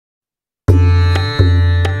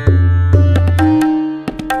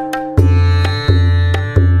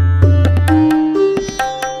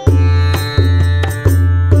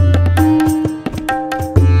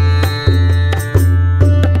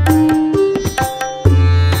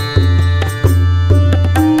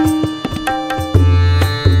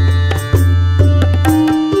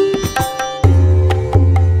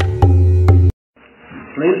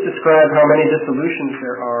describe how many dissolutions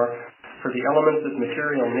there are for the elements of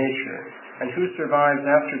material nature, and who survives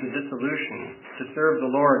after the dissolution to serve the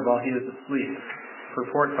Lord while he is asleep.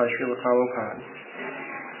 Purport by Srila Prabhupada.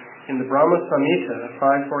 In the Brahma Samhita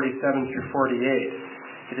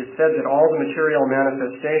 547-48, it is said that all the material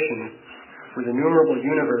manifestations with innumerable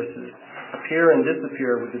universes appear and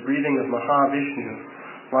disappear with the breathing of Mahavishnu,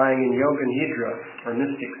 lying in Yoga Nidra, or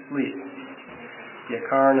mystic sleep.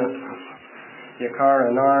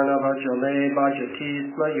 Yakaranarnava jale bhajati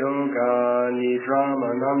sma yoga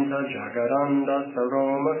nidramananta jagaranda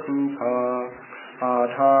saroma kupa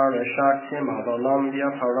adhara shaktim avalambhya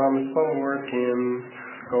param samurtim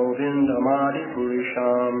govindamadi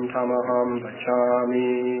purisham tamaham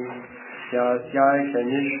vachami yasyaika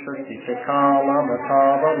nishvasitikala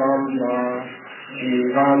matavalamya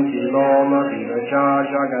jivanti loma viraja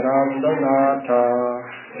jagaranda nata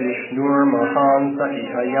Vishnur Mahansa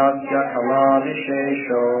Ihayasya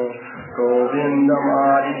Kamadishesho Govindam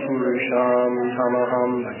Adi Purusham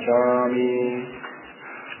Tamaham Bhajami.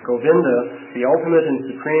 Govinda, the ultimate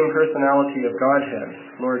and supreme personality of Godhead,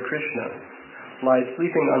 Lord Krishna, lies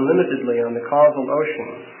sleeping unlimitedly on the causal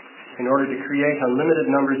ocean in order to create unlimited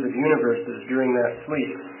numbers of universes during that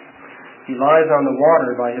sleep. He lies on the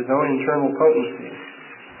water by his own internal potency,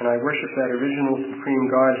 and I worship that original supreme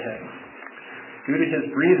Godhead. Due to his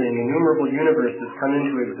breathing, innumerable universes come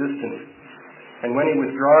into existence, and when he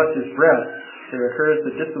withdraws his breath, there occurs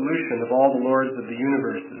the dissolution of all the lords of the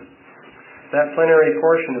universes. That plenary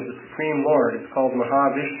portion of the Supreme Lord is called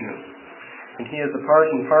Mahavishnu, and he is a part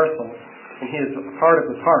and parcel, and he is a part of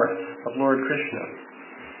the part of Lord Krishna.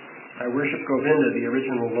 I worship Govinda, the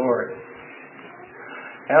original Lord.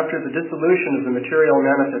 After the dissolution of the material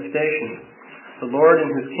manifestations, the Lord and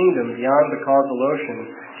his kingdom beyond the causal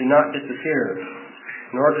ocean do not disappear,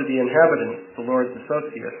 nor do the inhabitants, the Lord's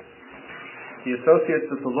associates. The associates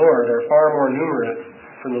of the Lord are far more numerous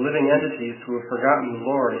than the living entities who have forgotten the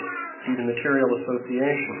Lord due to material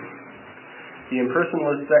association. The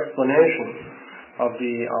impersonalist explanation of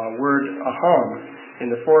the word aham in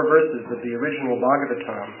the 4 verses of the original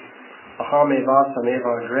Bhagavatam, aham evasam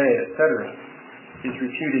evagre, etc., is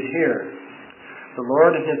refuted here. The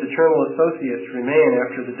Lord and his eternal associates remain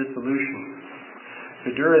after the dissolution.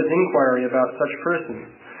 Vidura's inquiry about such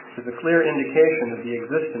persons is a clear indication of the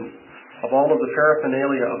existence of all of the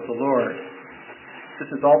paraphernalia of the Lord.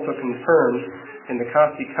 This is also confirmed in the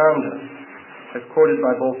Kasi Kanda, as quoted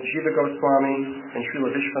by both Jiva Goswami and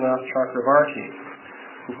Srila Vishwanath Chakravarti,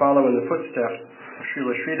 who follow in the footsteps of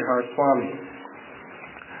Srila Sridhar Swami.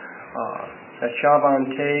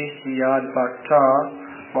 Achavante hiyad bhakta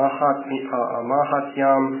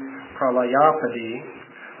mahatyam pralayapadi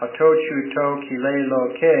atochuto kile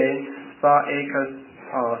loke sa ekas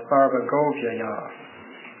sarvagovyaya.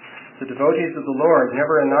 The devotees of the Lord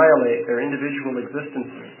never annihilate their individual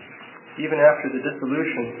existences, even after the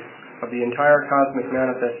dissolution of the entire cosmic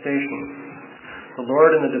manifestation. The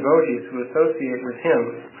Lord and the devotees who associate with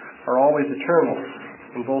him are always eternal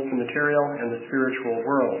in both the material and the spiritual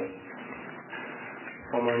world.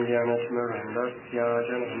 Omanjanatimurandasya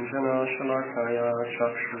jananjana shalakaya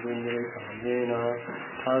chakshurindrikayena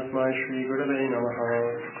tasmai Shri Gurave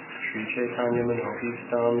Namaha Shri Chaitanya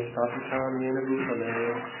Manopistam Stapitam Yena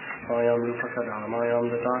Bhutale Svayam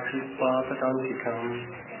Rupakadamayam Dadati Svapadantikam.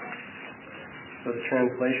 So the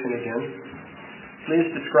translation again.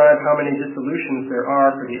 Please describe how many dissolutions there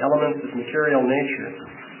are for the elements of material nature,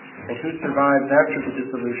 and who survives after the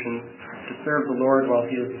dissolution to serve the Lord while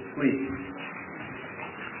he is asleep.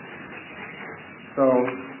 So,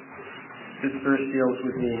 this verse deals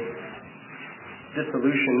with the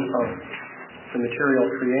dissolution of the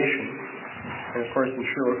material creation. And of course,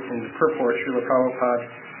 in the purport, Srila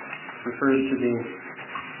Prabhupada refers to the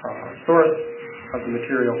source of the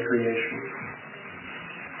material creation.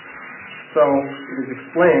 So, it is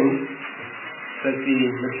explained that the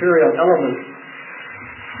material elements,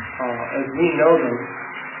 as we know them,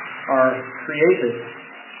 are created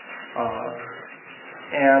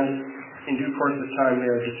and in due course of time they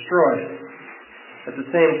are destroyed. At the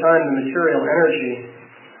same time, the material energy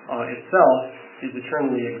itself is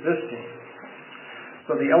eternally existing.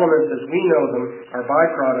 So the elements as we know them are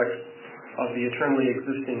byproducts of the eternally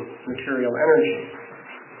existing material energy.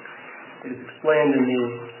 It is explained in the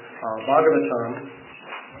Bhagavatam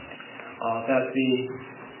that the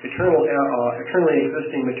eternally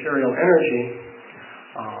existing material energy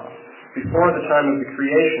before the time of the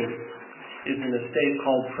creation is in a state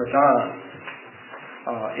called pradhan.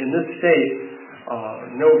 In this state,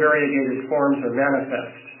 no variegated forms are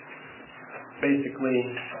manifest. Basically,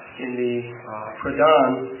 in the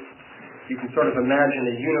pradhan, you can sort of imagine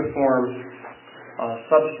a uniform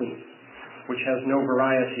substance which has no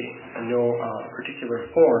variety and no particular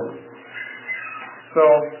form. So,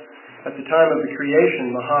 at the time of the creation,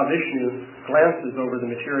 Mahavishnu glances over the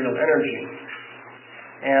material energy,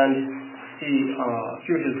 and he,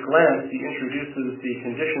 through his glance, he introduces the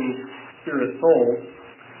conditioned spirit souls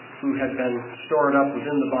who had been stored up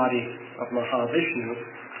within the body of Mahavishnu,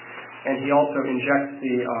 and he also injects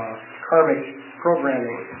the karmic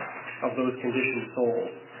programming of those conditioned souls.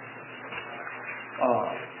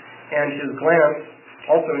 And his glance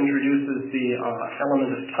also introduces the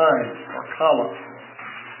element of time, or kala.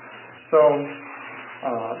 So,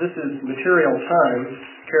 this is material time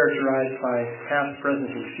characterized by past, present,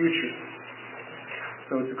 and future.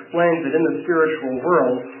 So it's explained that in the spiritual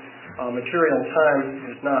world, material time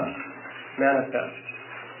is not manifest.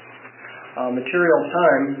 Material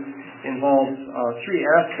time involves three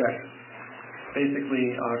aspects,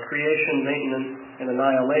 basically creation, maintenance, and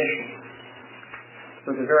annihilation.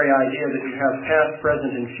 So the very idea that you have past,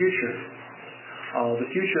 present, and future, the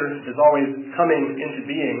future is always coming into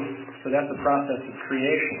being, so that's a process of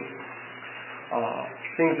creation.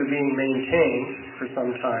 Things are being maintained for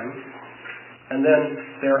some time, and then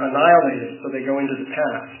they're annihilated, so they go into the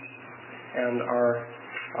past and are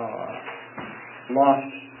lost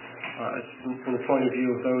from the point of view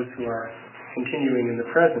of those who are continuing in the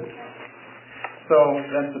present. So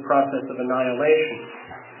that's the process of annihilation.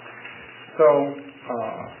 So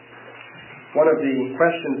one of the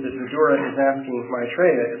questions that Vidura is asking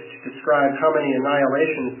Maitreya is to describe how many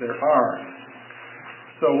annihilations there are.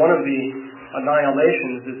 So one of the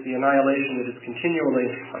annihilations is the annihilation that is continually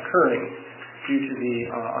occurring due to the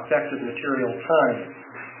effect of material time.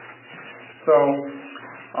 So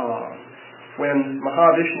when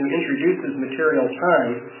Mahavishnu introduces material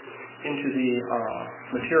time into the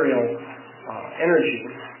material energy,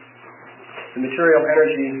 the material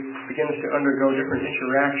energy begins to undergo different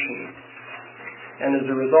interactions. And as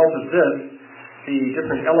a result of this, the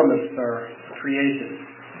different elements are created.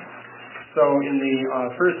 So in the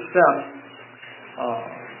first step,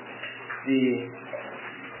 the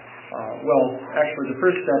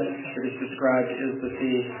first step that is described is that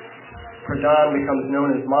the pradhan becomes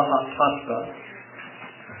known as Mahatattva.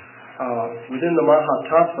 Within the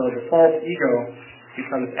Mahatattva, the false ego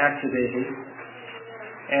becomes activated,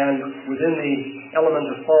 and within the element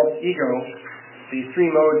of false ego, the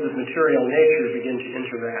three modes of material nature begin to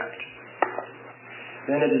interact.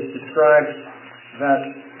 Then it is described that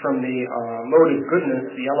from the mode of goodness,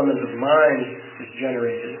 the element of mind is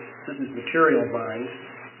generated. This is material mind,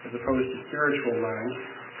 as opposed to spiritual mind.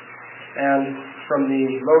 And from the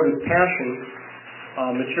mode of passion,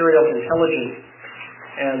 material intelligence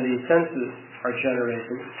and the senses are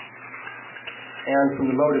generated. And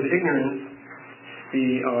from the mode of ignorance,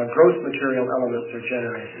 the gross material elements are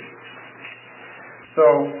generated. So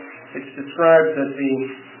it's described that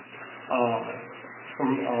from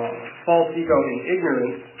false ego and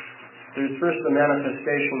ignorance, there's first the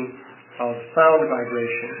manifestation of sound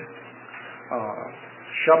vibration,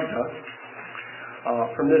 shabda.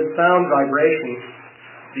 From this sound vibration,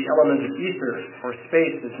 the element of ether, or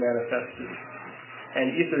space, is manifested.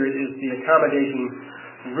 And ether is the accommodating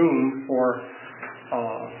room for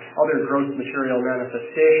other gross material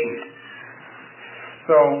manifestations.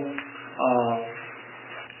 So,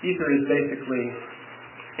 ether is basically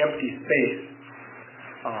empty space.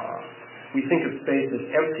 We think of space as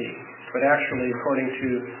empty, but actually, according to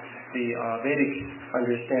the Vedic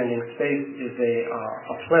understanding, space is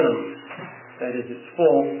a plenum. That is, it's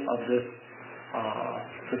full of this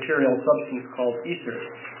material substance called ether,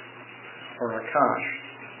 or akash.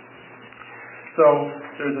 So,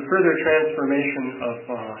 there's a further transformation of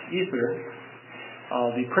ether.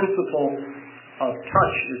 The principle of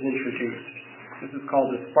touch is introduced. This is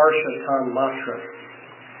called the sparsha tan matra.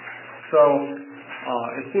 So,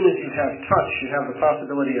 as soon as you have touch, you have the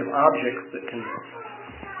possibility of objects that can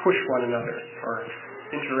push one another or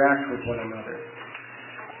interact with one another.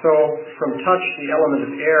 So, from touch, the element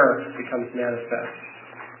of air becomes manifest.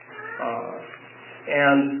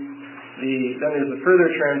 And then there's a further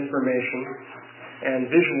transformation, and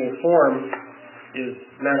visual form is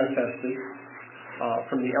manifested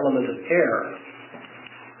from the element of air.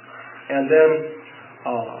 And then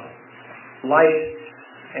light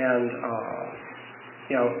and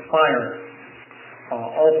fire,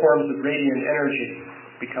 all forms of radiant energy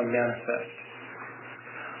become manifest.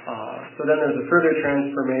 So then there's a further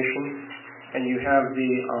transformation, and you have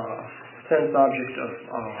the sense object of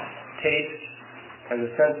taste and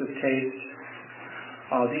the sense of taste.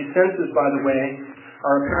 These senses, by the way,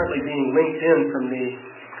 are apparently being linked in from the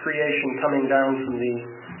creation coming down from the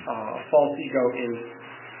false ego in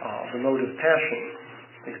the mode of passion,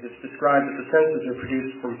 because it's described that the senses are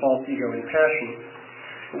produced from false ego and passion.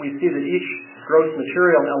 But we see that each gross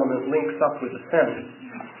material element links up with a sense.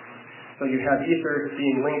 So you have ether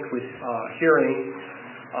being linked with hearing,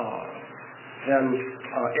 then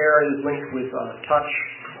air is linked with touch,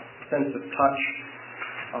 sense of touch,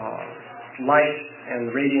 light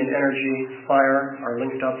and radiant energy, fire, are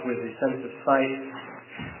linked up with the sense of sight.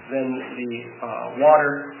 Then the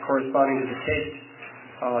water, corresponding to the taste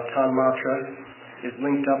tanmatra, is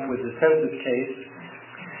linked up with the sense of taste.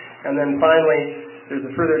 And then finally, there's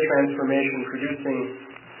a further transformation producing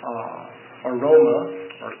aroma,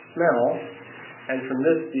 or smell, and from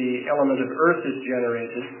this the element of earth is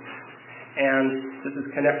generated, and this is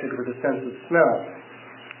connected with the sense of smell.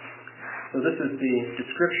 So this is the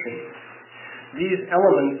description. These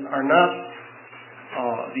elements are not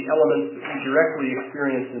the elements that we directly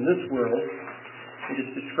experience in this world. It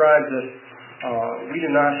is described that we do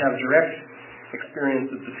not have direct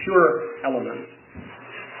experience of the pure elements.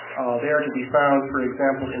 They are to be found, for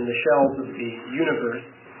example, in the shells of the universe.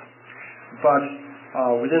 But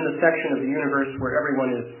within the section of the universe where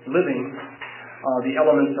everyone is living, the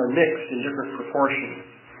elements are mixed in different proportions.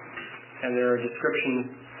 And there are descriptions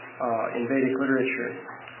in Vedic literature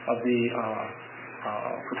of the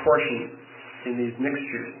proportions in these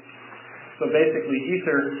mixtures. So basically,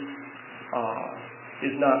 ether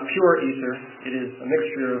is not pure ether. It is a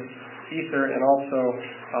mixture of ether and also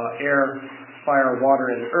air, fire, water,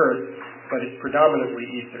 and earth, but it's predominantly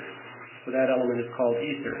ether. So that element is called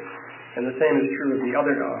ether. And the same is true of the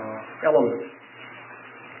other elements.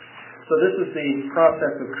 So this is the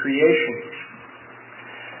process of creation.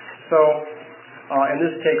 So, and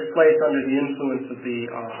this takes place under the influence of the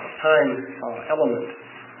time element.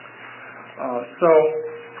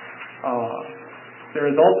 There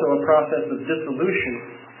is also a process of dissolution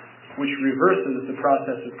which reverses the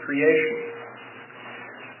process of creation.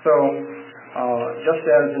 So, just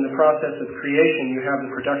as in the process of creation you have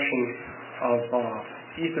the production of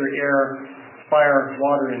ether, air, fire,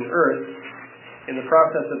 water, and earth, in the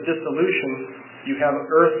process of dissolution you have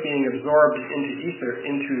earth being absorbed into ether,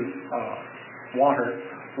 into water,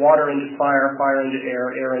 water into fire, fire into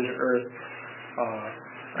air, air into earth,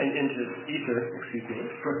 into ether,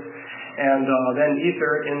 and then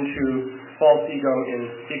ether into false ego in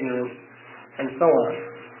ignorance, and so on.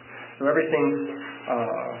 So everything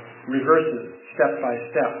reverses step by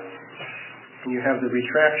step. And you have the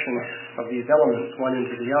retraction of these elements one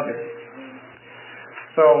into the other.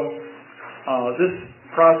 So this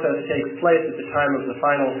process takes place at the time of the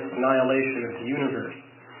final annihilation of the universe.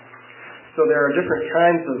 So there are different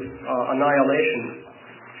kinds of annihilations.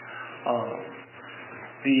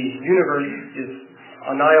 The universe is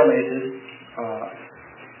annihilated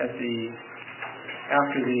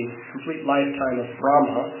after the complete lifetime of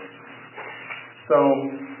Brahma. So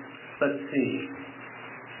let's see,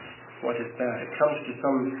 what is that? It comes to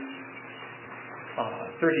some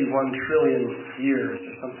 31 trillion years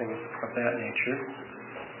or something of that nature.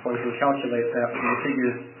 One can calculate that from the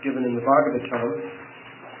figures given in the Bhagavatam.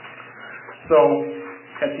 So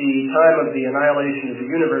at the time of the annihilation of the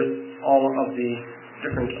universe, all of the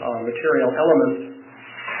different material elements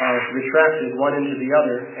are retracted one into the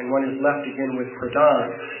other, and one is left again with Pradhan.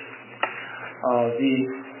 The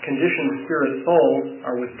conditioned spirit souls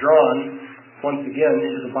are withdrawn once again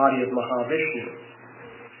into the body of Mahavishnu.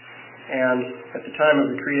 And at the time of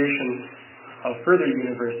the creation of further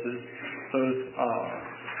universes, those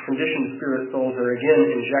conditioned spirit souls are again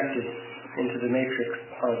injected into the matrix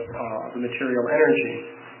of the material energy.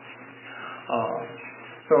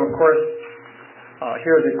 So of course,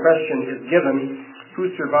 here the question is given, who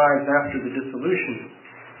survives after the dissolution?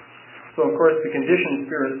 So of course the conditioned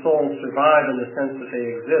spirit souls survive in the sense that they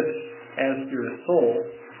exist as spirit souls,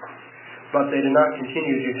 but they do not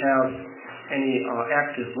continue to have any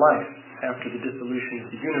active life after the dissolution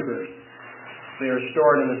of the universe. They are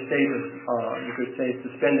stored in a state of, you could say,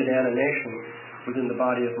 suspended animation within the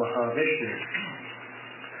body of Mahavishnu.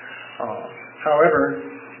 However,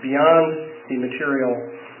 beyond the material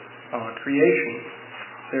creation,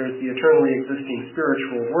 there is the eternally existing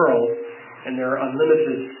spiritual world, and there are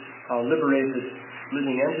unlimited, liberated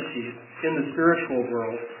living entities in the spiritual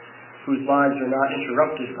world whose lives are not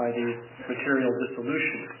interrupted by these material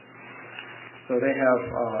dissolutions. So they have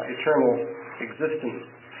eternal existence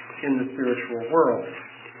in the spiritual world.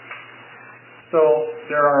 So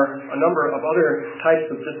there are a number of other types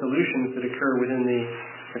of dissolutions that occur within the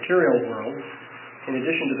material world. In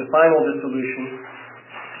addition to the final dissolution,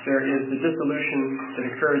 there is the dissolution that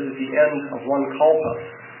occurs at the end of one kalpa,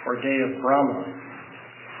 or day of Brahma.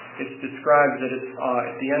 It's described that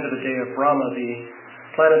at the end of the day of Brahma, the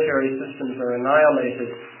planetary systems are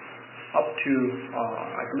annihilated up to,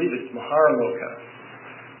 I believe it's Maharloka.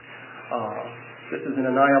 This is an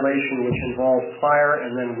annihilation which involves fire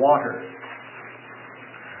and then water.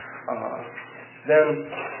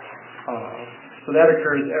 So that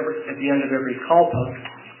occurs at the end of every kalpa.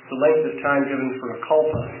 The length of time given for a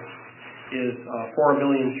kalpa is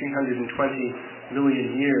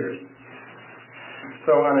 4,320,000,000 years.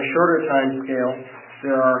 So on a shorter time scale,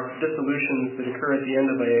 there are dissolutions that occur at the end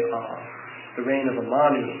of the reign of a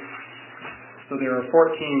Manu. So there are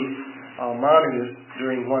 14 Manus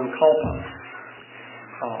during one kalpa.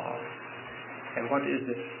 And what is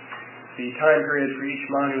it? The time period for each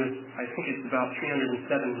Manu is, I think it's about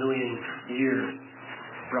 307 million years,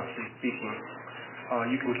 roughly speaking.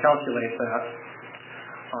 You can calculate that,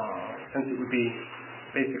 since it would be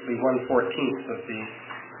basically 1/14 of the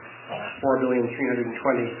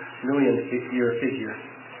 4,320,000,000 year figure.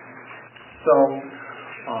 So,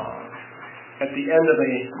 at the end of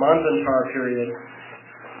a Manvantar period,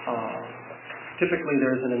 typically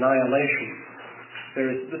there's an annihilation.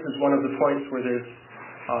 This is one of the points where there's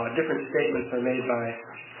different statements are made by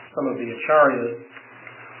some of the acharyas.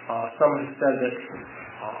 Some have said that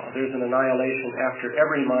there's an annihilation after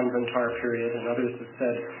every Manvantar period, and others have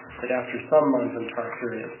said that after some Manvantar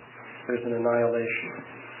period there's an annihilation.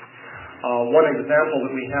 One example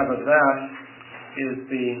that we have of that is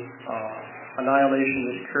the annihilation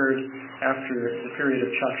that occurred after the period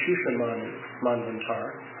of Chakshusha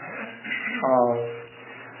Manvantar.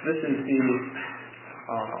 This is the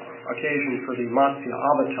occasion for the Matsya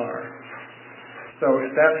avatar. So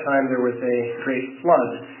at that time there was a great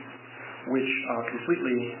flood which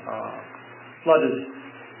completely flooded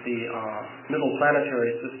the middle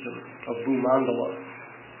planetary system of Bhumandala.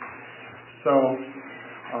 So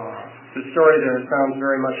the story there sounds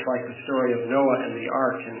very much like the story of Noah and the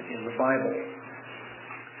ark in the Bible.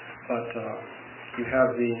 But you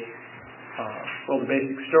have the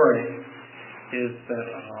basic story is that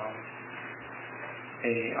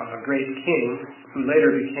a great king, who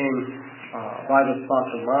later became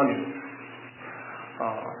Vaivasvata Manu,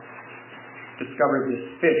 discovered this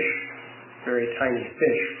fish, very tiny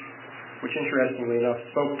fish, which interestingly enough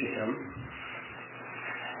spoke to him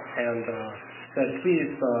and said,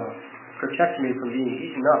 please protect me from being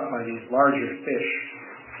eaten up by these larger fish.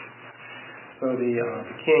 So the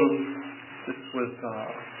king, this was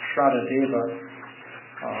Shradadeva,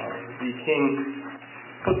 the king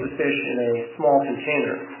put the fish in a small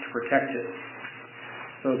container to protect it.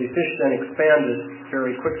 So the fish then expanded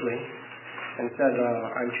very quickly and said,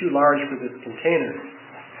 I'm too large for this container.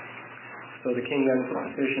 So the king then put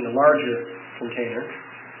the fish in a larger container.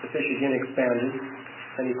 The fish again expanded.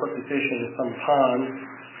 Then he put the fish in some pond.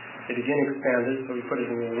 It again expanded, so he put it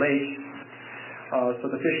in a lake.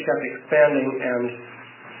 So the fish kept expanding and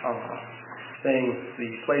saying,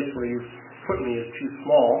 the place where you put me is too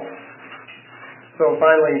small. So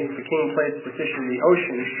finally, the king placed the fish in the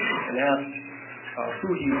ocean and asked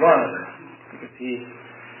who he was, because he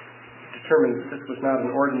determined that this was not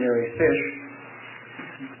an ordinary fish.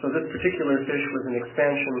 So this particular fish was an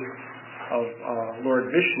expansion of Lord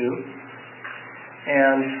Vishnu,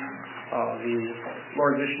 and the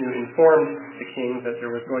Lord Vishnu informed the king that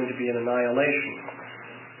there was going to be an annihilation.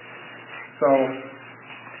 So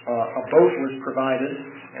a boat was provided,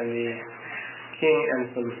 and the king and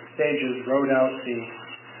some sages rowed out the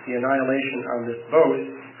annihilation on this boat,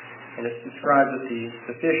 and it's described that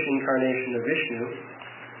the fish incarnation of Vishnu,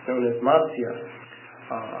 known as Matsya,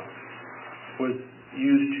 was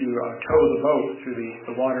used to tow the boat through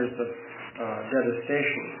the waters of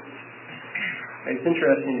devastation. And it's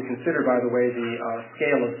interesting to consider, by the way, the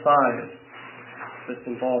scale of size that's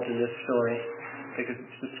involved in this story, because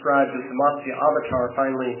it's described that the Matsya avatar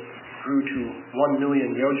finally grew to 1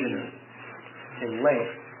 million yojanas in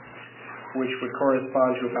length, which would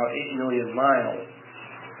correspond to about 8 million miles.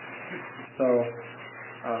 So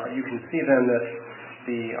you can see then that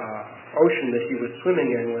the ocean that he was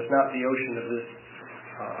swimming in was not the ocean of this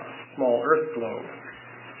small Earth globe,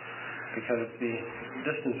 because the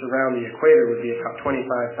distance around the equator would be about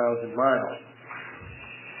 25,000 miles.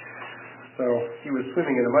 So he was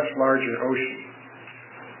swimming in a much larger ocean.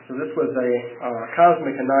 So this was a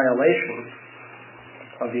cosmic annihilation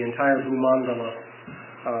of the entire Bhumandala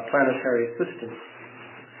planetary system.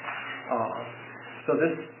 So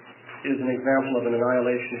this is an example of an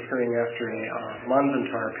annihilation occurring after a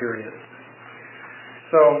Manvantar period.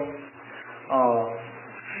 So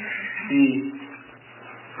the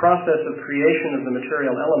process of creation of the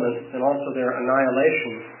material elements and also their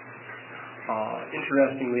annihilation,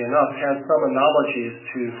 interestingly enough, has some analogies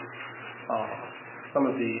to some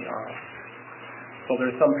of the So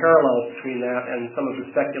there's some parallels between that and some of the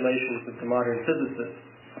speculations of the modern physicists,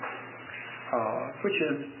 which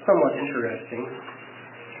is somewhat interesting.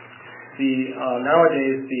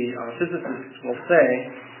 Nowadays, the physicists will say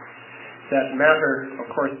that matter, of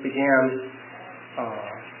course, began,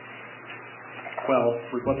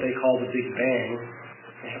 with what they call the Big Bang.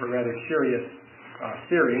 They have a rather curious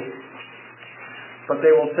theory. But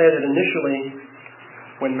they will say that initially,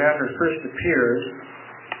 when matter first appeared,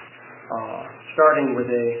 starting with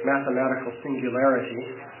a mathematical singularity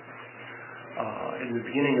in the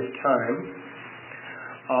beginning of time,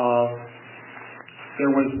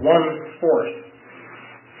 there was one force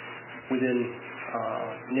within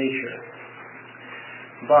nature.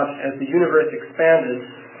 But as the universe expanded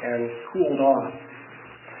and cooled off,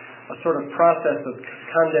 a sort of process of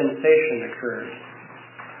condensation occurred.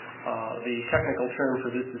 The technical term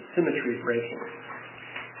for this is symmetry breaking.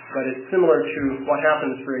 But it's similar to what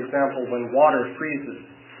happens, for example, when water freezes.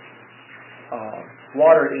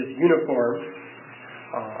 Water is uniform.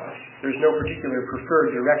 There's no particular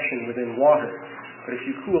preferred direction within water. But if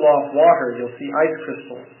you cool off water, you'll see ice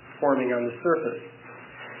crystals forming on the surface.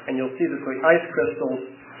 And you'll see that the ice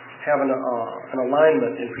crystals have an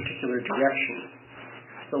alignment in particular directions.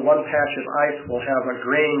 So one patch of ice will have a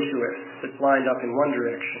grain to it that's lined up in one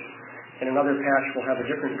direction, and another patch will have a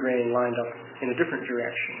different grain lined up in a different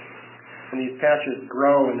direction. And these patches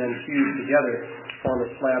grow and then fuse together to form a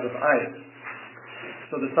slab of ice.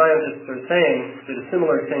 So the scientists are saying that a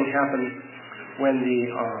similar thing happens when the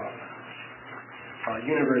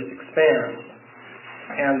universe expands.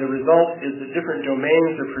 And the result is that different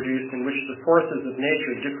domains are produced in which the forces of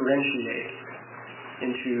nature differentiate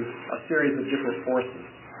into a series of different forces.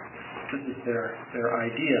 This is their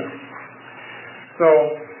idea. So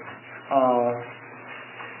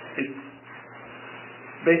it's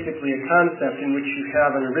basically a concept in which you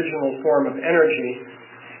have an original form of energy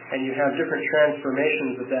and you have different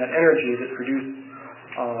transformations of that energy that produce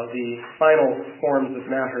the final forms of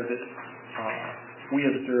matter that we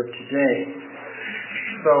observe today.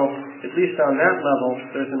 So, at least on that level,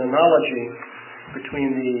 there's an analogy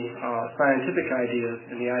between the scientific ideas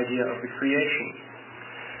and the idea of the creation.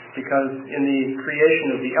 Because in the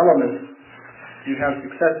creation of the elements, you have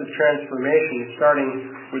successive transformations starting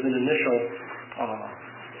with an initial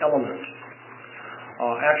element.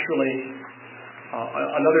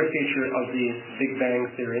 Another feature of the Big Bang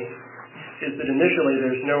theory is that initially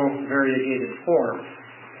there's no variegated form.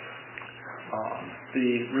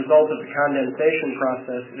 The result of the condensation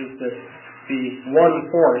process is that the one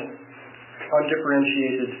force,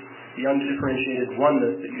 the undifferentiated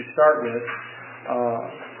oneness that you start with,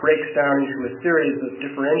 breaks down into a series of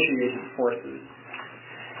differentiated forces.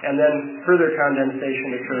 And then further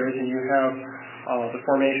condensation occurs and you have the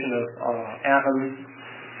formation of atoms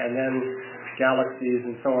and then galaxies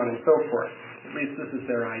and so on and so forth. At least this is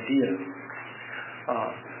their idea.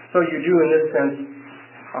 So you do in this sense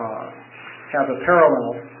have a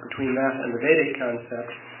parallel between that and the Vedic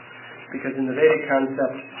concept, because in the Vedic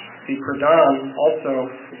concept, the pradhan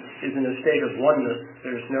also is in a state of oneness.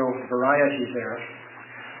 There's no variety there.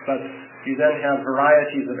 But you then have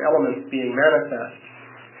varieties of elements being manifest.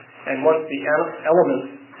 And once the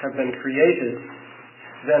elements have been created,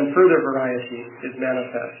 then further variety is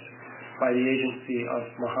manifest by the agency of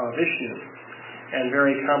Mahavishnu. And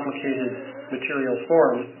very complicated material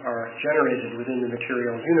forms are generated within the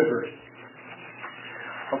material universe.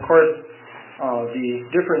 Of course, the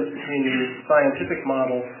difference between the scientific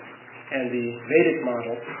model and the Vedic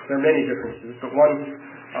model, there are many differences, but one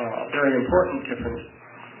very important difference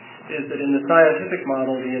is that in the scientific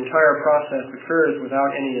model, the entire process occurs without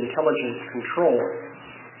any intelligent control,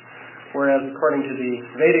 whereas according to the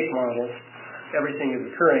Vedic model, everything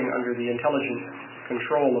is occurring under the intelligent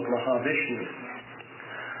control of Mahavishnu.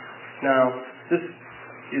 Now, this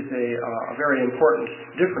is a very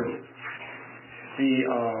important difference. The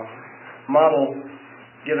model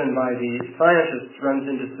given by the scientists runs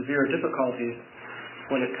into severe difficulties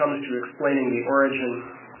when it comes to explaining the origin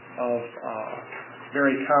of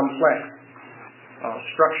very complex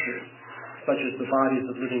structures, such as the bodies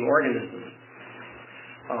of living organisms.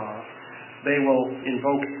 They will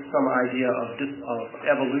invoke some idea of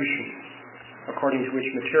evolution, according to which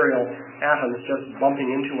material atoms just bumping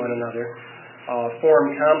into one another form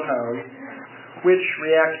compounds which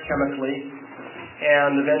react chemically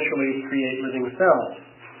and eventually create living cells.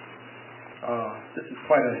 This is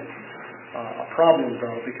quite a problem,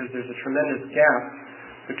 though, because there's a tremendous gap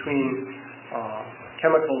between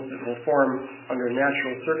chemicals that will form under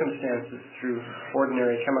natural circumstances through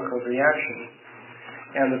ordinary chemical reactions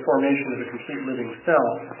and the formation of a complete living cell.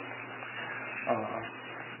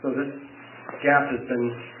 So this gap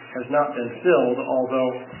has not been filled,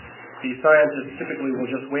 although the scientists typically will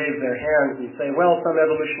just wave their hands and say, well, some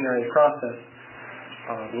evolutionary process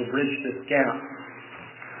will bridge this gap,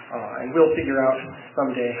 and we'll figure out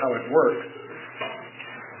someday how it works.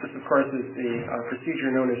 This, of course, is the procedure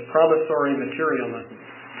known as promissory materialism.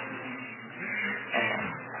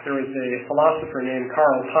 There was a philosopher named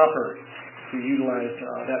Karl Popper who utilized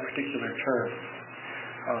that particular term.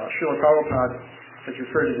 Srila Prabhupada has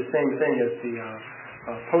referred to the same thing as the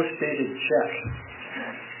post-dated check.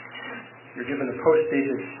 You're given a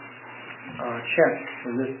post-dated check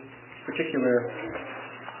in this particular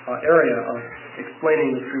area of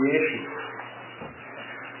explaining the creation.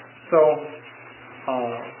 So,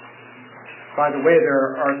 by the way,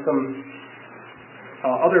 there are some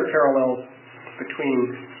other parallels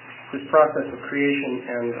between this process of creation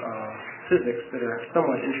and physics that are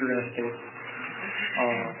somewhat interesting.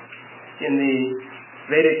 In the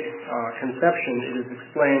Vedic conception, it is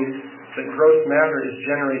explained that gross matter is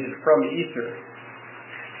generated from ether.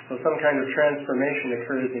 So some kind of transformation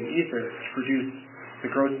occurs in ether to produce the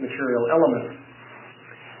gross material elements.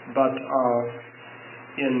 But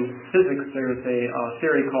in physics, there's a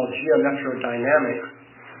theory called geometrodynamics,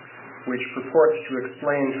 which purports to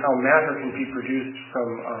explain how matter can be produced from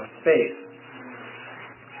space.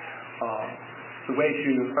 The way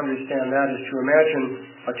to understand that is to imagine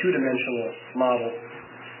a two-dimensional model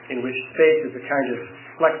in which space is a kind of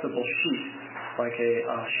flexible sheet, like a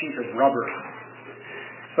sheet of rubber.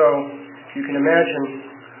 So you can imagine,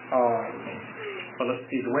 let's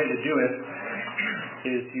see, the way to do it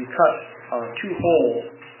is you cut two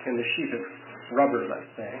holes in the sheet of rubber, let's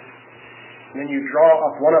say, and then you draw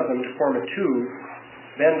up one of them to form a tube,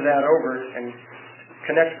 bend that over, and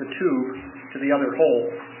connect the tube to the other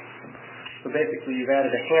hole. So basically you've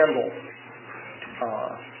added a handle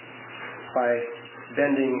by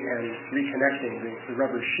bending and reconnecting the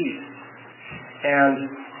rubber sheet. And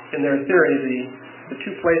in their theory, the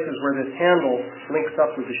two places where this handle links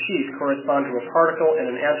up with the sheet correspond to a particle and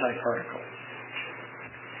an antiparticle.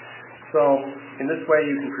 So in this way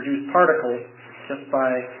you can produce particles just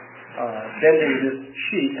by bending this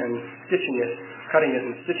sheet and stitching it, cutting it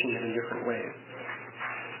and stitching it in different ways.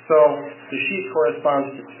 So the sheet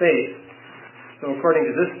corresponds to space. So according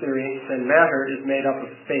to this theory, then matter is made up of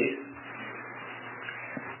space.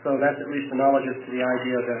 So that's at least analogous to the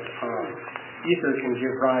idea that ether can give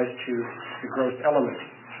rise to the gross elements.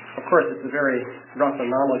 Of course, it's a very rough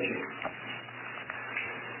analogy.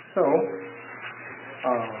 So,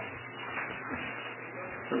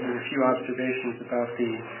 those are a few observations about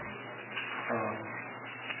the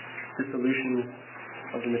dissolution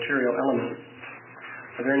of the material elements.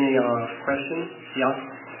 Are there any questions? Yeah?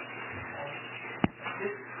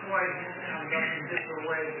 This point comes up in different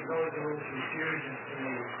ways. It goes a little confusion to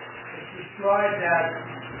me. It's described that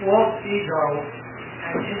false ego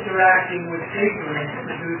and interacting with ignorance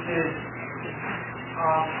produces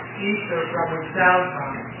ether from which sound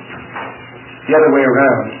comes. The other way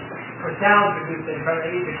around. Or sound produces from the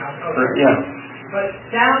ether comes. Okay. Yeah. But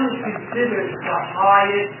sound is considered the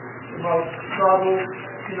highest, the most subtle,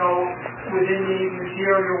 within the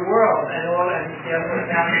material world, and therefore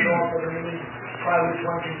sound is also the means by which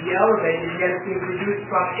one can be elevated, yet it's being produced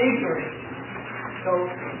from ignorance. So,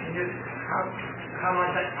 can you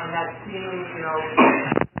comment on that theme,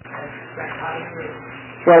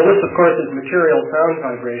 Well, this, of course, is material sound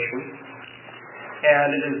vibration, and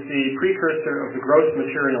it is the precursor of the gross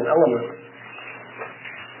material elements.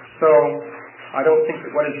 So, I don't think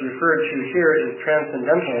that what is referred to here is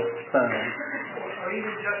transcendental sound. Or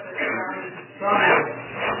even just the sound is the summit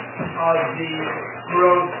of the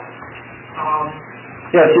gross.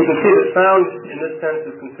 Yes, you can see that sound, in this sense,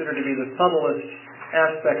 is considered to be the subtlest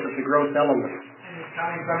aspect of the gross elements. And it's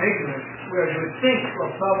coming from ignorance, whereas you would think,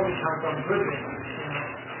 probably come from goodness.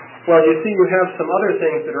 Well, you see, you have some other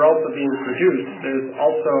things that are also being produced. There's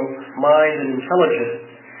also mind and intelligence.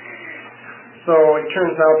 So it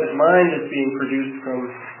turns out that mind is being produced from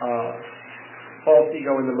false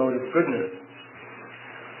ego in the mode of goodness,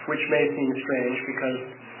 which may seem strange because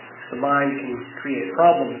the mind can create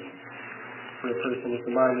problems for a person if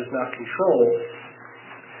the mind is not controlled.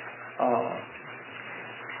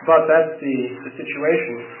 But that's the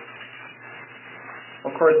situation.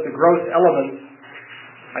 Of course, the gross elements,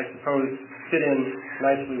 I suppose, fit in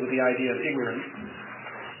nicely with the idea of ignorance,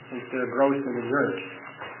 since they're gross and inert.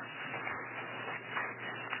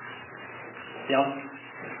 Yeah?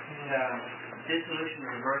 The dissolution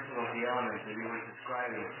and reversal of the elements that you were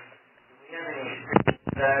describing, do we have any experience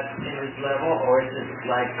of that in this level, or is it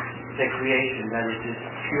like the creation, that is just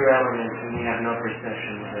pure elements and we have no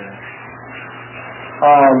perception of that?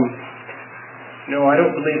 No, I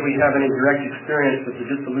don't believe we have any direct experience with the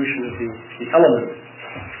dissolution of the elements.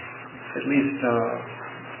 At least,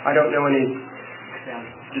 I don't know any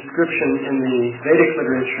description in the Vedic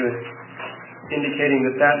literature indicating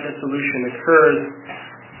that dissolution occurs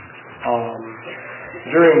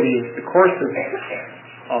during the course of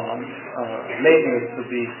maintenance of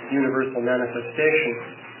the universal manifestation.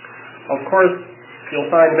 Of course,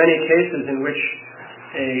 you'll find many cases in which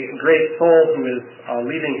a great soul who is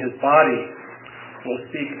leaving his body will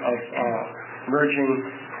speak of merging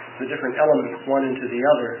the different elements one into the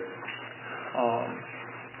other.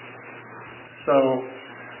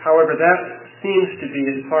 However, that seems to be,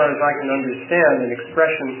 as far as I can understand, an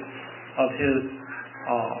expression of his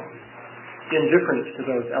indifference to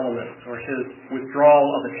those elements, or his withdrawal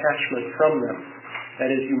of attachment from them.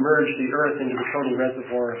 That is, you merge the earth into the total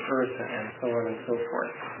reservoir of earth, and so on and so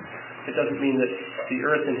forth. It doesn't mean that the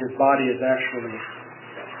earth in his body is actually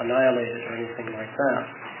annihilated or anything like that.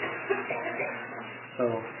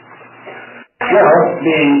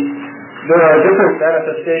 There are different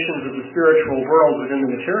manifestations of the spiritual world within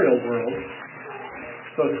the material world.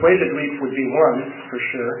 So Swetadweep would be one, for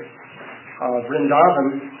sure. Vrindavan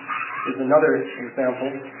is another example.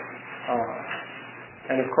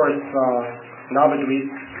 And of course, Navadweep,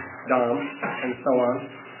 Dham, and so on.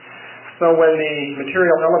 So when the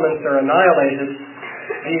material elements are annihilated,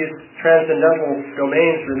 these transcendental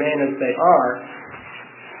domains remain as they are.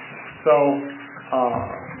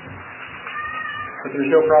 But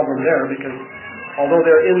there's no problem there, because although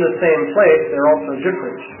they're in the same place, they're also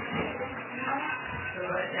different. So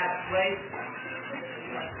that place,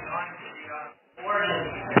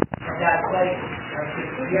 that place of the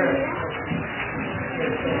spirit.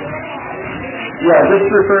 Yeah, this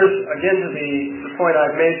refers again to the point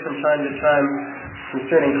I've made from time to time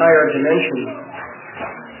concerning higher dimensions.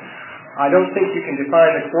 I don't think you can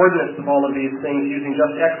define the coordinates of all of these things using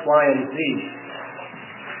just X, Y, and Z.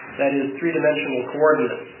 That is, three-dimensional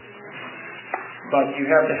coordinates. But you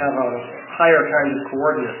have to have a higher kind of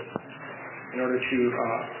coordinates in order to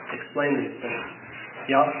explain these things.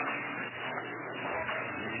 Yeah?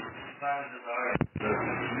 Sciences are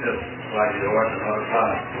just like the origin of the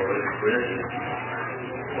planets or its creation.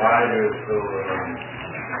 Why they're so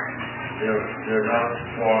they're not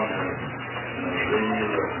formed real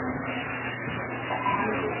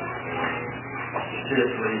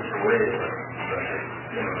seriously away,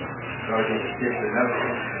 starting to stick to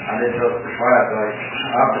nothing, and they just required, like,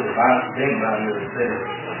 after the Big Bang, they would say,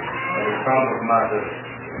 the crumpled matter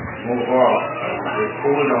move on, and they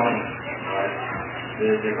cool down, right?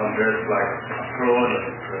 They become very like a prone,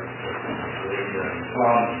 the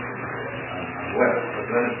plum, and wet, but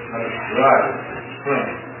when it's dry, it's spring.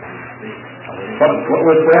 What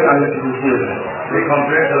was that? I didn't hear that. They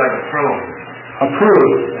compare to like a prone. A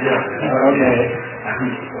prune? Yeah. Okay.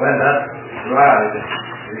 When that's dry,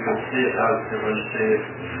 you can see it has different shapes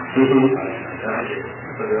and everything.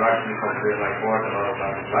 So they're actually compared like water and all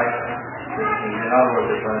that like that. In other words,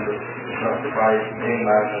 they're trying to justify being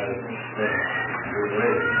like that.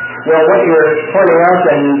 Well, what you're pointing out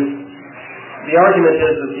then is the argument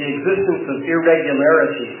is that the existence of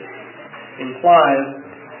irregularity implies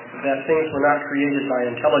that things were not created by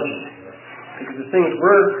intelligence. Because if things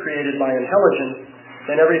were created by intelligence,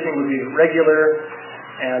 then everything would be regular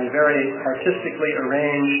and very artistically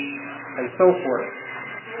arranged and so forth.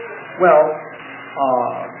 Well,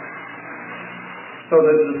 so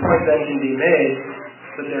that the point then can be made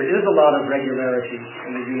that there is a lot of regularity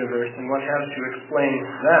in the universe, and one has to explain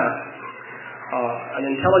that. An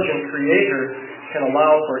intelligent creator can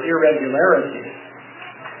allow for irregularity,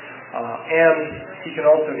 and he can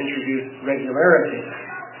also introduce regularity.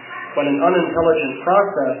 But an unintelligent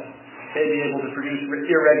process may be able to produce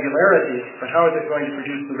irregularity, but how is it going to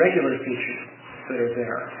produce the regular features that are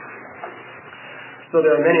there? So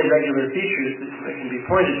there are many regular features that can be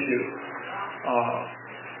pointed to.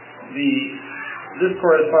 This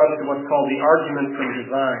corresponds to what's called the argument from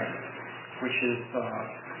design, which is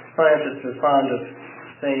scientists are fond of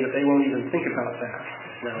saying that they won't even think about that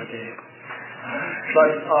nowadays.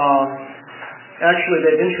 But actually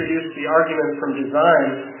they've introduced the argument from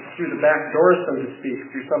design through the back door, so to speak,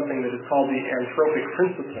 through something that is called the anthropic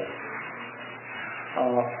principle.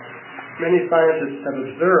 Many scientists have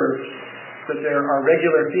observed that there are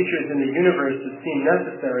regular features in the universe that seem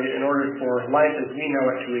necessary in order for life as we know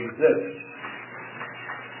it to exist.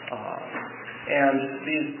 And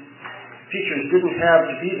these features didn't have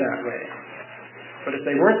to be that way. But if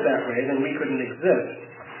they weren't that way, then we couldn't exist.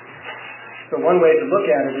 So one way to look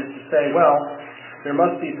at it is to say, well, there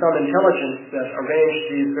must be some intelligence that arranged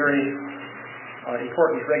these very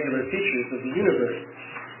important regular features of the universe.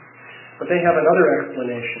 But they have another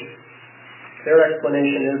explanation. Their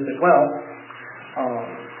explanation is that, well,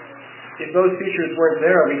 if those features weren't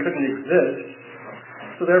there, we couldn't exist.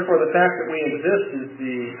 So therefore, the fact that we exist is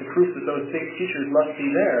the proof that those features must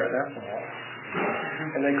be there, that's all.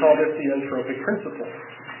 And they call this the anthropic principle.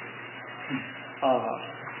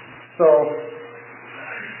 So,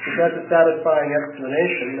 if that's a satisfying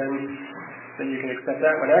explanation, then you can accept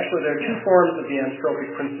that one. Actually, there are two forms of the anthropic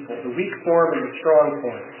principle, the weak form and the strong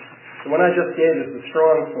form. The one I just gave is the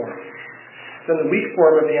strong form. Then the weak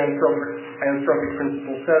form of the anthropic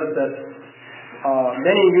principle says that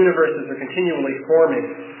many universes are continually forming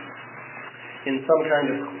in some kind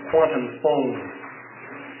of quantum foam.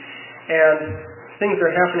 And things are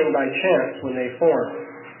happening by chance when they form.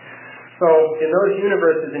 So in those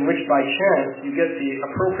universes in which by chance you get the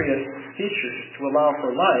appropriate features to allow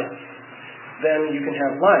for life, then you can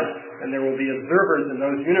have life, and there will be observers in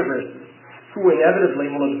those universes who inevitably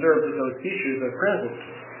will observe that those features are present.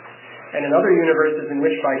 And in other universes in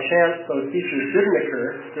which by chance those features didn't occur,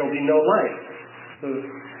 there will be no life. So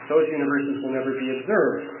those universes will never be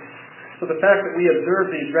observed. So the fact that we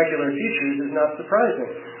observe these regular features is not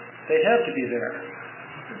surprising. They have to be there.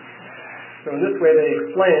 So in this way they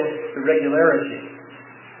explain the regularity.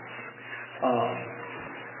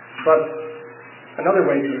 But another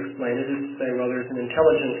way to explain it is to say, well, there's an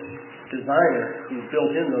intelligent designer who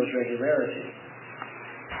built in those regularities.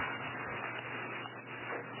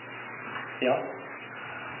 Yeah?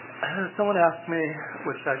 Someone asked me,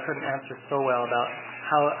 which I couldn't answer so well, about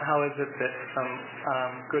how is it that some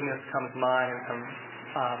goodness comes mind and some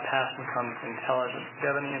passion comes intelligence. Do you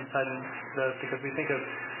have any insight into those? Because we think of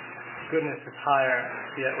goodness as higher,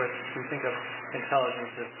 yet we think of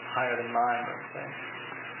intelligence as higher than mind, let's say.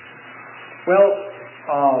 Well,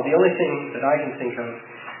 the only thing that I can think of,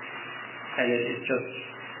 and it's just,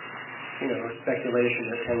 speculation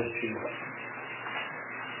that tends to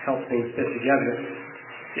help things fit together,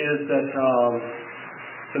 is that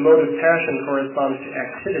the mode of passion corresponds to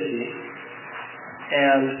activity,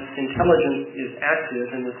 and intelligence is active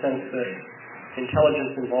in the sense that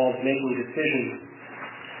intelligence involves making decisions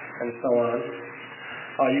and so on.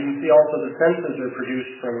 You can see also the senses are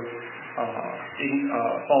produced from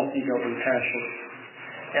false ego and passion.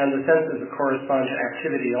 And the senses correspond to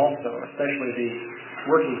activity also, especially the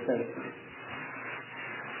working senses.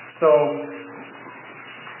 So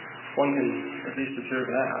one can at least observe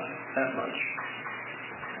that much.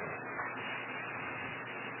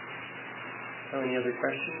 So any other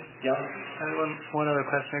questions? Yeah? I have one other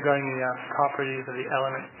question regarding the properties of the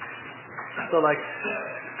elements. So like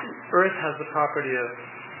earth has the property of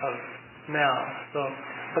smell.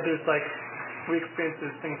 But there's we experience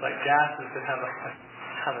things like gases that have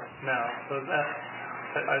a smell. So do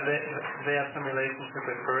they have some relationship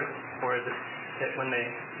with earth, or is it that when they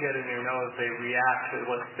get in your nose they react with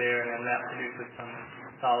what's there and then that produces some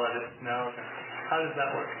solid that smells? How does that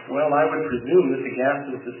work? Well, I would presume that the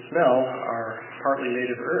gases that smell are partly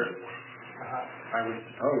made of earth. I would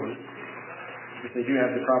suppose, because they do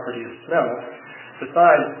have the property of smell.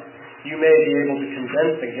 Besides, you may be able to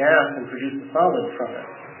condense a gas and produce a solid from it.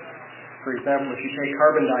 For example, if you take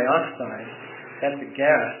carbon dioxide, that's a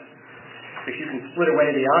gas. If you can split away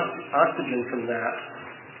the oxygen from that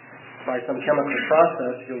by some chemical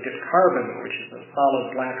process, you'll get carbon, which is a solid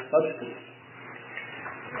black substance.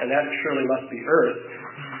 And that surely must be earth.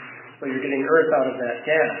 So you're getting earth out of that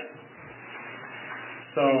gas.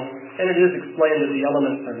 And it is explained that the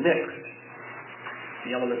elements are mixed,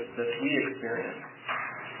 the elements that we experience.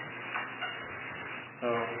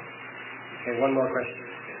 Okay, one more question.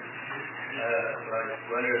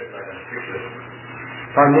 Weather is like a secret.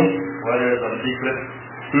 Pardon me? Weather is a secret.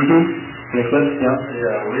 An eclipse, yeah.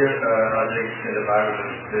 Yeah, I think in the Bible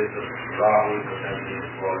there's a Rahu potentially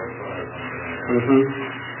for or something.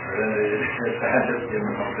 And then the scientists give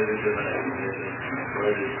them completely different explanations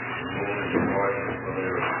where the moon is north and so they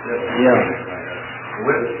were still. Yeah.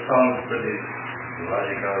 Which sounds pretty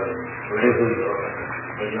logical and crazy.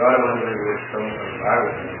 But the other one which comes from the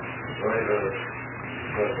Bible, very good.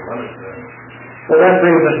 Well, that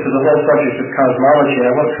brings us to the whole subject of cosmology.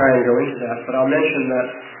 I won't try and go into that, but I'll mention that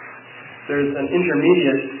there's an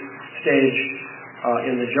intermediate stage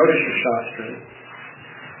in the Jyotisha Shastras.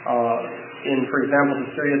 For example,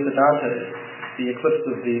 the Surya Siddhanta, the eclipse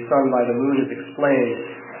of the sun by the moon is explained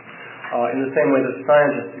in the same way that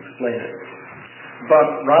scientists explain it.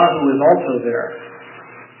 But Rahu is also there.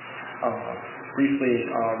 Briefly,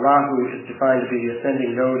 Rahu is defined to be the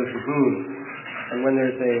ascending node of the moon. And when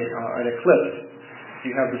there's an eclipse,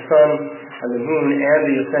 you have the sun and the moon and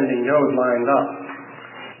the ascending node lined up.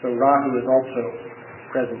 So Rahu is also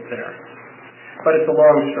present there. But it's a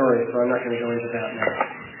long story, so I'm not going to go into that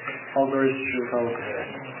now. All glories to Sri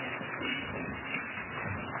Prabhupada.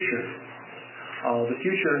 The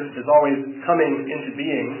future is always coming into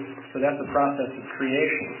being, so that's a process of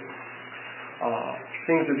creation.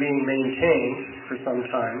 Things are being maintained for some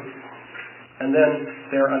time, and then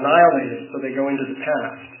they're annihilated, so they go into the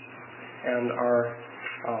past and are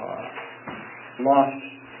lost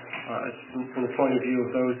from the point of view of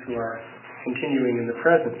those who are continuing in the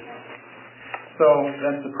present. So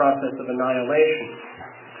that's the process of annihilation.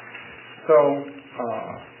 So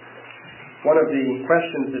one of the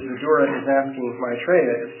questions that Vidura is asking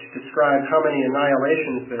Maitreya is to describe how many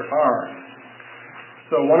annihilations there are.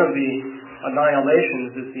 So one of the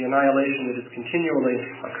annihilations is the annihilation that is continually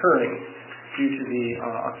occurring due to the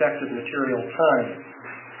effect of material time.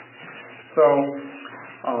 So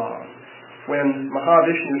when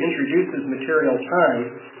Mahavishnu introduces material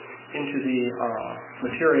time into the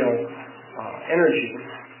material energy,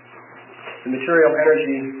 the material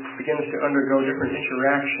energy begins to undergo different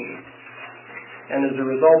interactions. And as a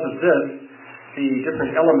result of this, the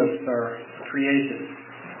different elements are created.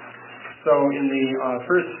 So in the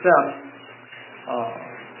first step,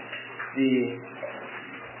 the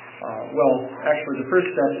first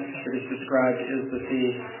step that is described is that the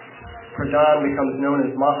pradhan becomes known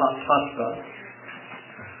as Mahatattva.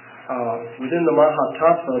 Within the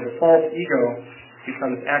Mahatattva, the false ego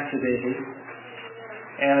becomes activated,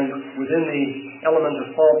 and within the element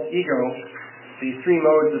of false ego, the three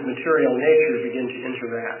modes of material nature begin to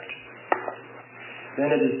interact. Then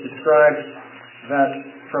it is described that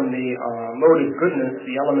from the mode of goodness,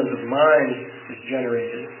 the element of mind is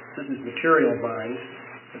generated. This is material mind,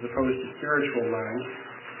 as opposed to spiritual mind.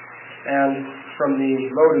 And from the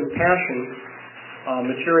mode of passion,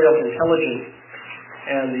 material intelligence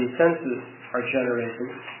and the senses are generated.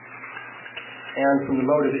 And from the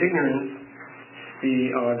mode of ignorance, the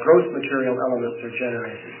gross material elements are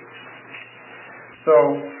generated. So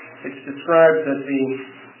it's described that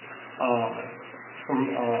from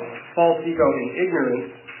false ego and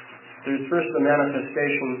ignorance, there's first the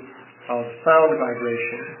manifestation of sound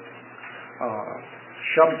vibration,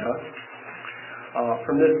 shabda.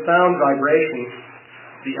 From this sound vibration,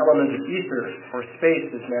 the element of ether or space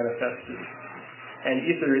is manifested. And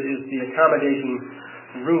ether is the accommodating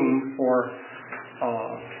room for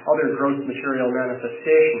other gross material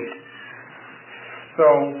manifestations. So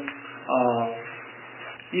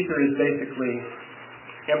ether is basically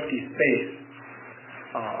empty space.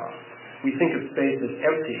 We think of space as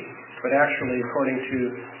empty, but actually, according to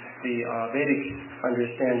the Vedic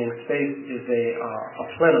understanding, space is a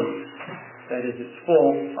plenum. That is, it's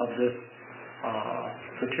full of this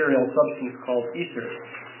material substance called ether,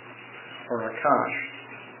 or akash.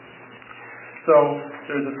 So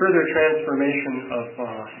there's a further transformation of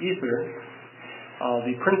ether.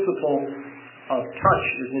 The principle of touch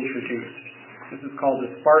is introduced. This is called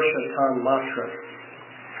the sparsha tan matra.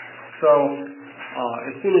 So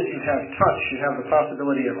as soon as you have touch, you have the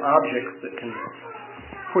possibility of objects that can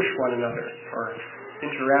push one another or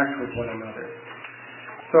interact with one another.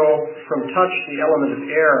 So from touch, the element of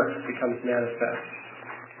air becomes manifest.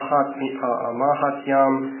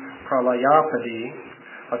 Mahatyam pralayapadi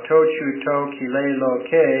atochuto kile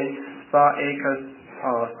loke sa ekas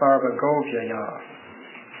sarvagovyaya.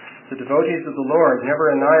 The devotees of the Lord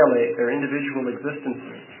never annihilate their individual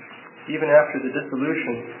existences, even after the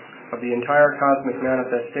dissolution of the entire cosmic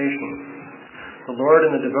manifestation. The Lord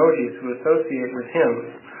and the devotees who associate with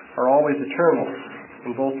Him are always eternal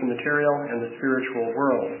in both the material and the spiritual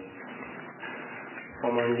world.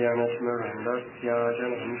 Tasmai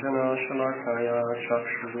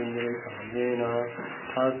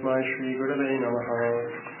Shri Gurave Namaha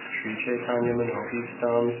Shri Chaitanya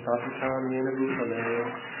Manopistam Stapitam Yena Bhutale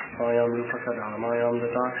Svayam Rupakadamayam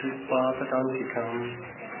Dadati Svapadantikam.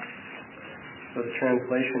 So the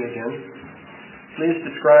translation again. Please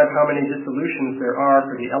describe how many dissolutions there are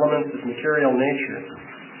for the elements of material nature,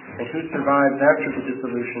 and who survives after the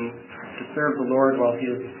dissolution to serve the Lord while He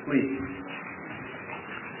is asleep.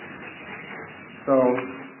 So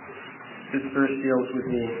this verse deals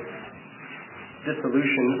with the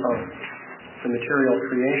dissolution of the material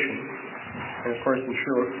creation. And of course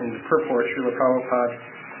in the purport, Srila Prabhupada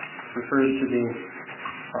refers to the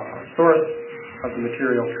source of the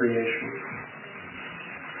material creation.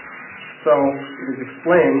 So it is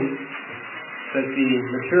explained that the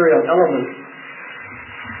material elements,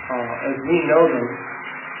 as we know them,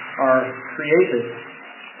 are created,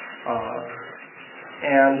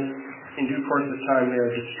 and in due course of time they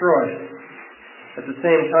are destroyed. At the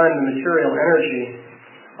same time, the material energy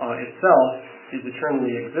itself is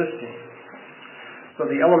eternally existing. So So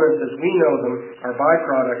the elements as we know them are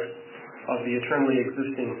byproducts of the eternally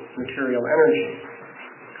existing material energy.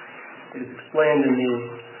 It is explained in the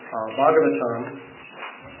Bhagavatam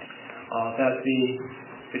that the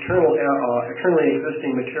eternally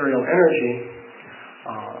existing material energy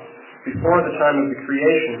before the time of the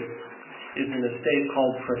creation is in a state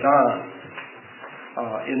called pradhan.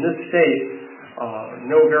 In this state,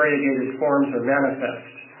 no variegated forms are manifest.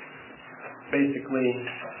 Basically,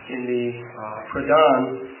 in the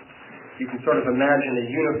pradhan, you can sort of imagine a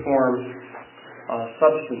uniform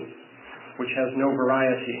substance which has no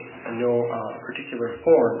variety and no particular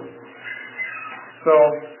form. So,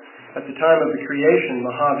 at the time of the creation,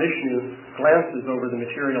 Mahavishnu glances over the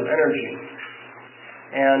material energy,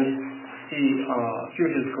 and he,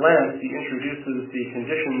 through his glance, he introduces the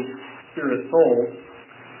conditioned spirit souls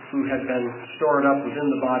who had been stored up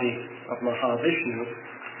within the body of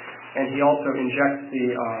Mahavishnu, and he also injects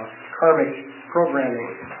the karmic programming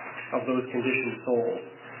of those conditioned souls.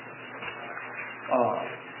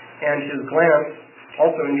 And his glance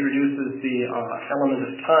also introduces the element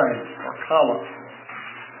of time, or kala.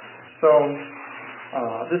 So,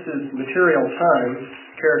 this is material time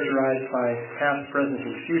characterized by past, present,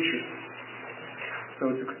 and future.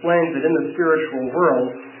 So it's explained that in the spiritual world,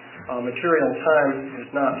 material time is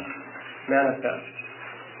not manifest.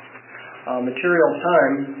 Material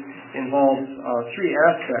time involves three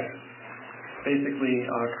aspects, basically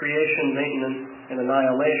creation, maintenance, and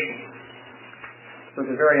annihilation. So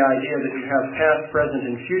the very idea that you have past, present,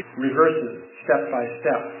 and future reverses step by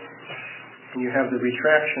step. And you have the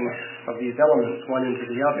retraction of these elements one into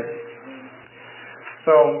the other.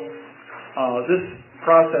 So this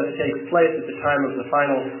process takes place at the time of the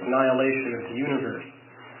final annihilation of the universe.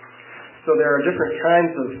 So there are different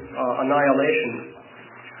kinds of annihilations.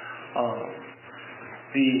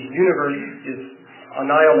 The universe is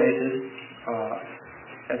annihilated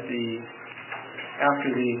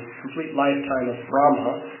after the complete lifetime of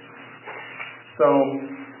Brahma. So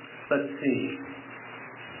let's see.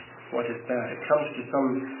 What is that? It comes to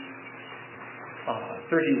some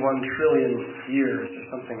 31 trillion years or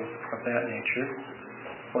something of that nature.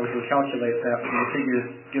 One can calculate that from the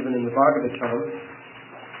figures given in the Bhagavatam.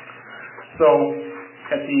 So,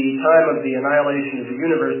 at the time of the annihilation of the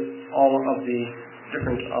universe, all of the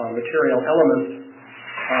different material elements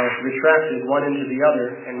are retracted one into the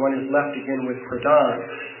other, and one is left again with pradhan.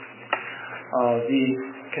 The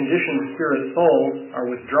conditioned spirit souls are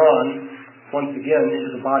withdrawn once again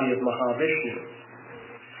into the body of Mahavishnu.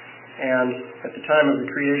 And at the time of the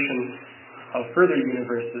creation of further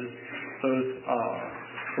universes, those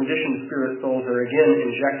conditioned spirit souls are again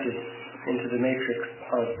injected into the matrix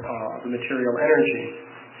of the material energy.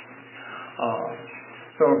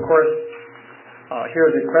 So of course, here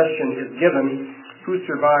the question is given, who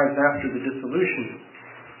survives after the dissolution?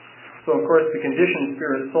 So of course the conditioned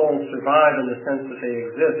spirit souls survive in the sense that they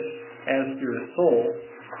exist as spirit souls,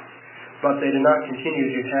 but they do not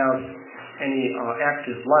continue to have any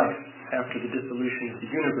active life after the dissolution of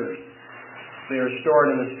the universe. They are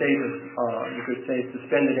stored in a state of, you could say,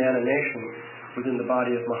 suspended animation within the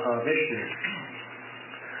body of Mahavishnu.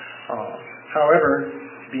 However,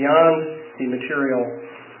 beyond the material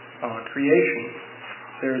creation,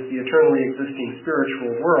 there is the eternally existing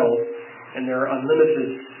spiritual world, and there are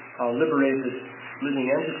unlimited, liberated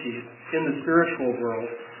living entities in the spiritual world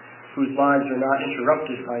whose lives are not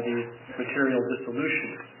interrupted by these material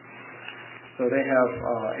dissolutions. So they have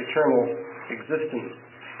eternal existence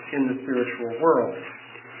in the spiritual world.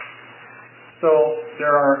 So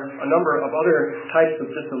there are a number of other types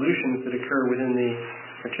of dissolutions that occur within the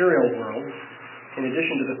material world. In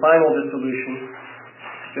addition to the final dissolution,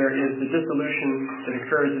 there is the dissolution that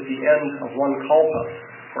occurs at the end of one kalpa,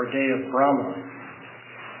 or day of Brahma.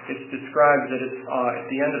 It's described that at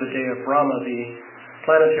the end of the day of Brahma, the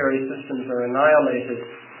planetary systems are annihilated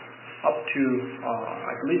up to,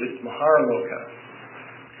 I believe it's Maharloka.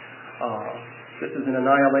 This is an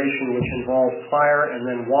annihilation which involves fire and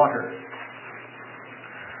then water.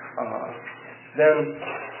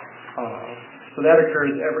 So that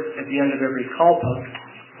occurs at the end of every kalpa.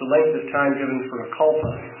 The length of time given for a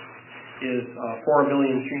kalpa is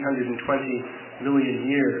 4,320,000,000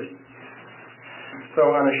 years. So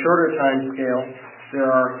on a shorter time scale, there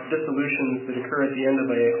are dissolutions that occur at the end of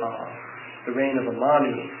the reign of a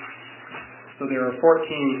Manu. So there are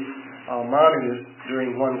 14 Manus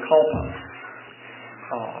during one kalpa.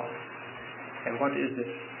 And what is it?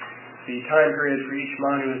 The time period for each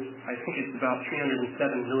Manu is, I think it's about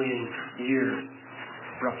 307 million years,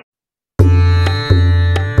 roughly.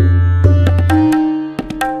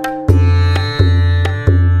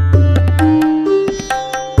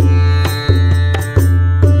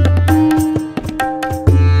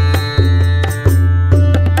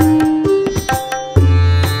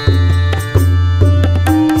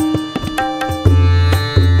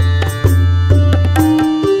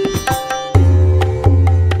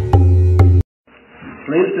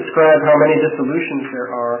 describe how many dissolutions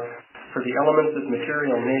there are for the elements of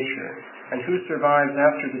material nature, and who survives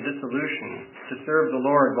after the dissolution to serve the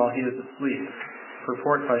Lord while he is asleep.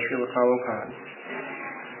 Purport by Srila Prabhupada.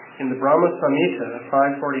 In the Brahma Samhita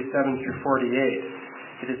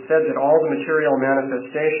 547-48, it is said that all the material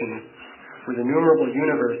manifestations with innumerable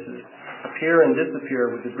universes appear and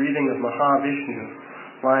disappear with the breathing of Mahavishnu,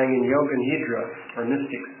 lying in Yoga Nidra, or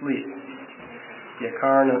mystic sleep.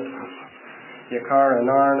 Yakara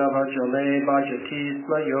Narnava Jale Bhajati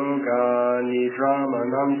Sma Yoga Nidrama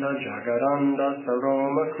Nanta Jagaranda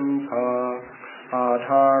Saroma Kupa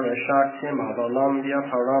Adhara Shaktim Avalambya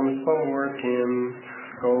Param Swamurtim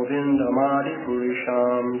Govindamadi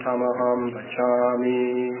Purisham Tamaham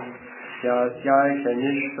Vachami Yasyaika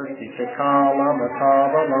Nishpasitikala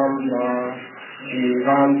Matavalamya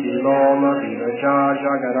Jivanti Loma Viraja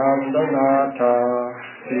Jagaranda Nata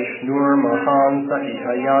Vishnur Mahansa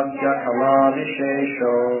Ihayasya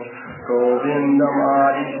Kamadishesho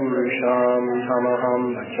Govindamadi Purisham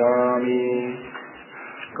Tamaham Vachami.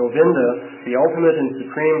 Govinda, the ultimate and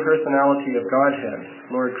supreme personality of Godhead,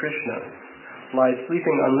 Lord Krishna, lies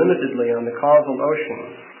sleeping unlimitedly on the causal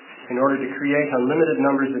ocean in order to create unlimited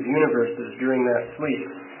numbers of universes during that sleep.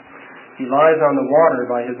 He lies on the water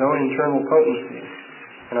by his own internal potency,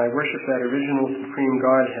 and I worship that original supreme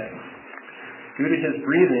Godhead. Due to his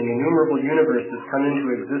breathing, innumerable universes come into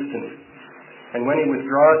existence, and when he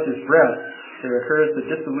withdraws his breath, there occurs the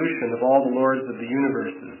dissolution of all the lords of the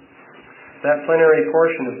universes. That plenary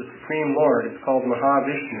portion of the Supreme Lord is called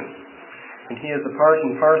Mahavishnu, and he is a part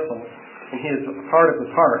and parcel, and he is a part of the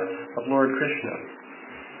part of Lord Krishna.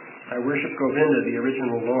 I worship Govinda, the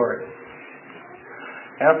original Lord.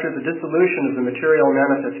 After the dissolution of the material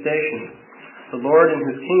manifestations, the Lord and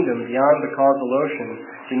his kingdom beyond the causal ocean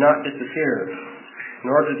do not disappear,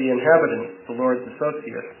 nor do the inhabitants, the Lord's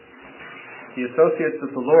associates. The associates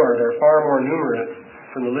of the Lord are far more numerous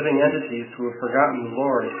than the living entities who have forgotten the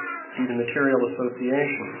Lord due to material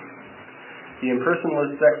association. The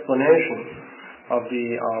impersonalist explanation of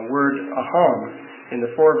the word aham in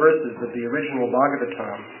the 4 verses of the original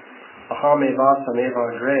Bhagavatam, aham evasam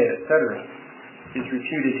evagre, etc., is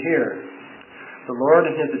refuted here. The Lord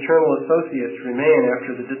and his eternal associates remain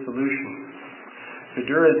after the dissolution.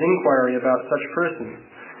 Vidura's inquiry about such persons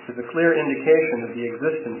is a clear indication of the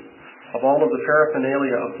existence of all of the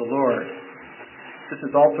paraphernalia of the Lord. This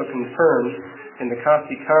is also confirmed in the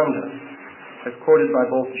Kasi Kanda, as quoted by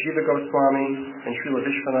both Jiva Goswami and Srila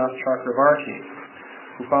Vishwanath Chakravarti,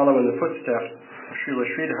 who follow in the footsteps of Srila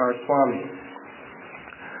Sridhar Swami.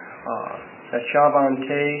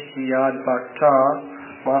 Achavante hiyad bhakta,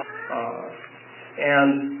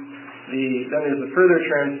 and then there's a further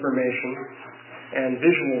transformation, and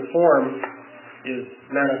visual form is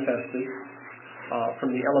manifested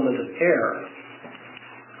from the element of air,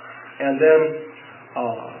 and then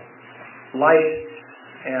light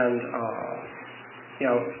and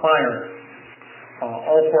fire,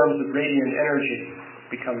 all forms of radiant energy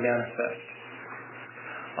become manifest.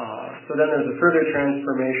 So then there's a further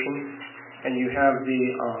transformation, and you have the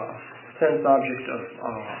sense object of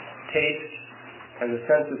taste and the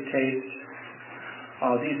sense of taste.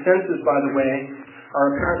 These senses, by the way, are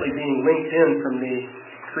apparently being linked in from the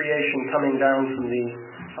creation coming down from the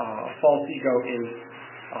false ego in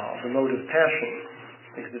the mode of passion,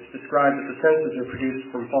 because it's described that the senses are produced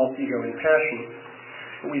from false ego in passion.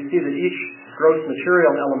 But we see that each gross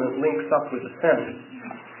material element links up with a sense.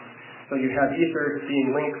 So you have ether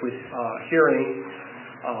being linked with hearing,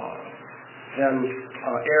 then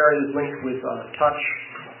air is linked with touch,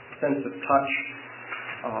 sense of touch,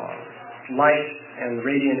 light and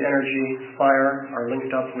radiant energy, fire, are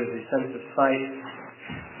linked up with the sense of sight.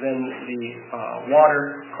 Then the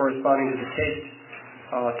water, corresponding to the taste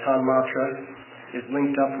tanmatra, is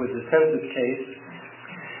linked up with the sense of taste.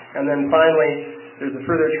 And then finally, there's a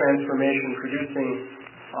further transformation producing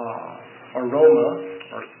aroma,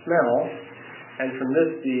 or smell, and from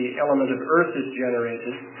this the element of earth is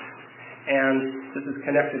generated, and this is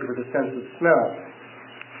connected with the sense of smell.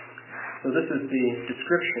 So this is the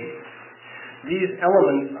description. These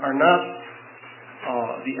elements are not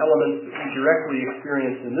the elements that we directly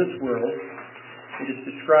experience in this world. It is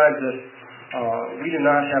described that we do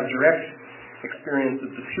not have direct experience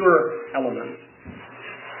of the pure elements.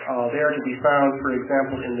 They are to be found, for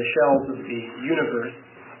example, in the shells of the universe.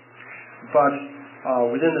 But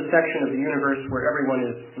within the section of the universe where everyone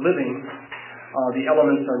is living, the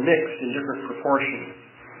elements are mixed in different proportions.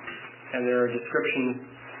 And there are descriptions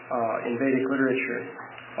in Vedic literature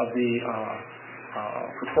of the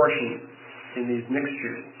proportions in these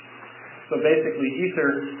mixtures. So basically,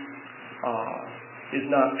 ether is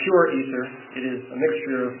not pure ether. It is a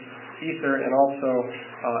mixture of ether and also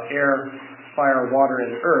air, fire, water,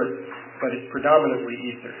 and earth, but it's predominantly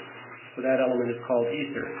ether. So that element is called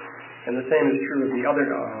ether. And the same is true of the other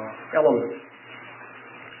elements.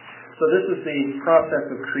 So this is the process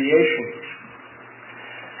of creation.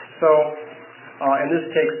 So, and this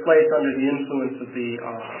takes place under the influence of the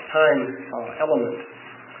time element.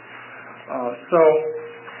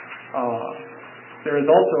 There is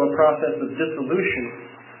also a process of dissolution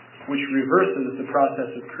which reverses the process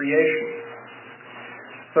of creation.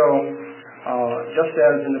 So, just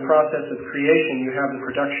as in the process of creation you have the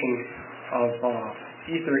production of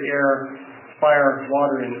ether, air, fire,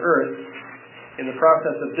 water, and earth, in the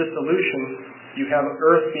process of dissolution you have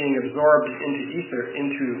earth being absorbed into ether,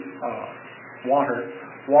 into water,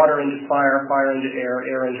 water into fire, fire into air,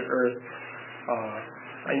 air into earth,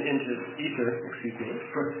 into ether,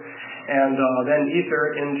 and then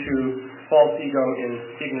ether into false ego in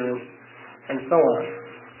ignorance, and so on.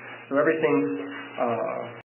 So everything